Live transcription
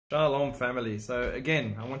Shalom family. So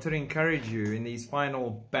again, I wanted to encourage you in these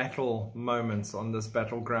final battle moments on this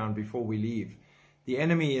battleground before we leave. The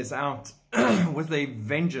enemy is out with a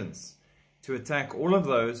vengeance to attack all of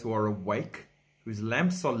those who are awake, whose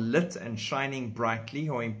lamps are lit and shining brightly,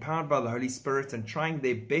 who are empowered by the Holy Spirit and trying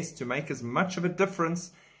their best to make as much of a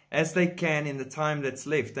difference as they can in the time that's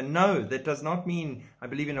left. And no, that does not mean I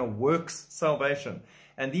believe in a works salvation.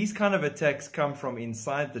 And these kind of attacks come from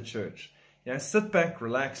inside the church. You know, sit back,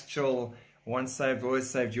 relax, chill. Once saved, always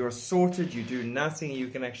saved. You're sorted. You do nothing. You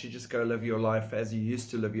can actually just go live your life as you used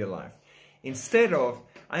to live your life. Instead of,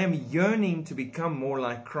 I am yearning to become more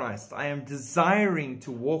like Christ. I am desiring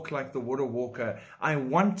to walk like the water walker. I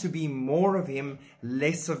want to be more of Him,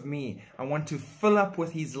 less of me. I want to fill up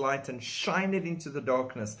with His light and shine it into the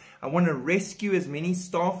darkness. I want to rescue as many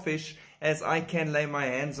starfish as I can lay my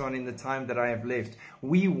hands on in the time that I have left.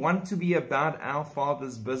 We want to be about our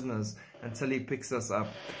Father's business until He picks us up.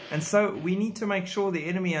 And so we need to make sure the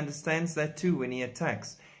enemy understands that too when he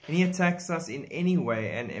attacks. And he attacks us in any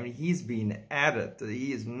way, and he's been at it.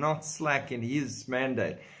 He is not slack in his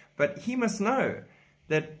mandate. But he must know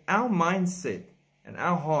that our mindset and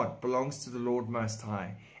our heart belongs to the Lord Most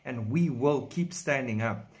High. And we will keep standing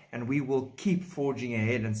up, and we will keep forging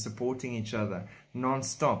ahead and supporting each other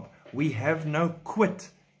non-stop. We have no quit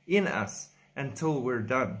in us until we're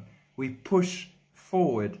done. We push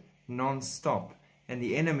forward non-stop, and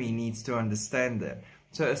the enemy needs to understand that.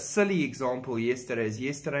 So a silly example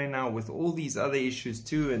yesterday now with all these other issues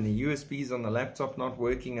too, and the USBs on the laptop not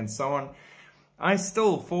working and so on, I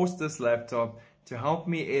still forced this laptop to help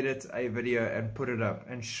me edit a video and put it up.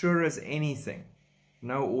 And sure as anything,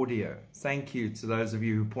 no audio. Thank you to those of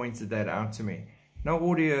you who pointed that out to me.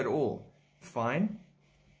 No audio at all. Fine.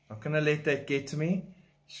 Not going to let that get to me.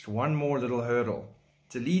 Just one more little hurdle.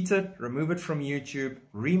 Delete it, remove it from YouTube,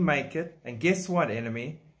 remake it, and guess what,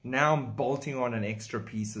 enemy? Now I'm bolting on an extra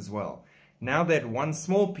piece as well. Now that one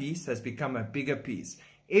small piece has become a bigger piece.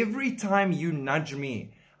 Every time you nudge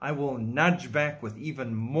me, I will nudge back with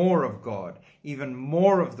even more of God, even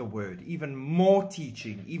more of the Word, even more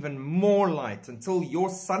teaching, even more light, until your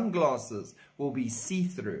sunglasses will be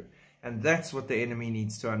see-through. And that's what the enemy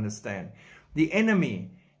needs to understand. The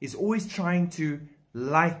enemy is always trying to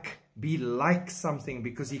be like something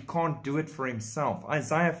because he can't do it for himself.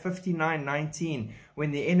 Isaiah 59:19,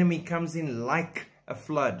 when the enemy comes in like a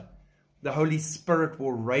flood, the Holy Spirit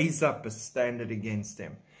will raise up a standard against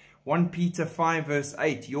him. 1 Peter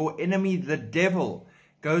 5:8, your enemy the devil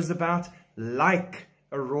goes about like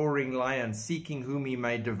a roaring lion, seeking whom he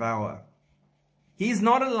may devour. He is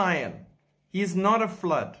not a lion. He is not a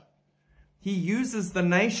flood. He uses the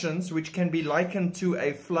nations, which can be likened to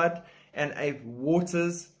a flood and a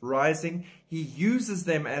waters rising. He uses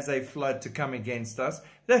them as a flood to come against us.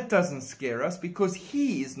 That doesn't scare us because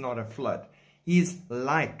He is not a flood. He is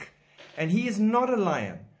like. And He is not a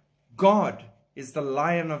lion. God is the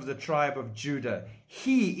Lion of the tribe of Judah.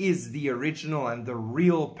 He is the original and the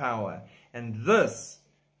real power. And this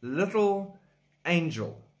little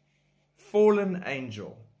angel, fallen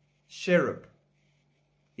angel, cherub,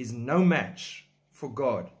 is no match for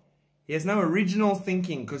God. He has no original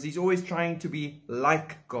thinking because he's always trying to be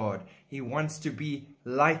like God. He wants to be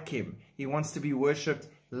like Him. He wants to be worshipped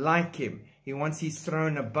like Him. He wants His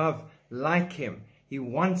throne above like Him. He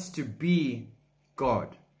wants to be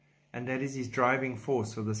God. And that is his driving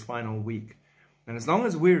force for this final week. And as long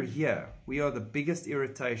as we're here, we are the biggest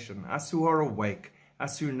irritation. Us who are awake,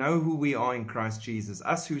 us who know who we are in Christ Jesus,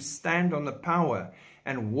 us who stand on the power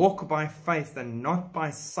and walk by faith and not by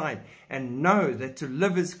sight, and know that to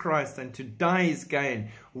live is Christ and to die is gain.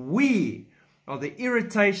 We are the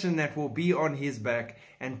irritation that will be on His back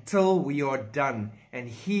until we are done and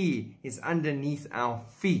He is underneath our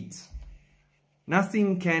feet.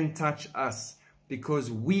 Nothing can touch us because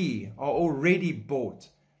we are already bought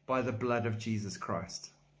by the blood of Jesus Christ.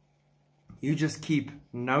 You just keep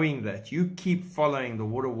knowing that. You keep following the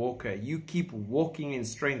water walker. You keep walking in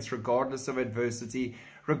strength regardless of adversity,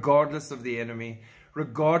 regardless of the enemy,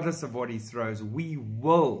 regardless of what he throws. We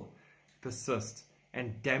will persist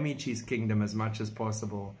and damage His kingdom as much as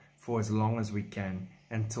possible for as long as we can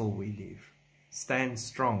until we leave. Stand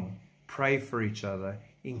strong. Pray for each other.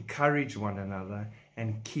 Encourage one another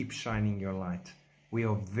and keep shining your light. We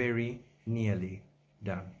are very nearly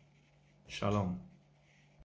done. Shalom.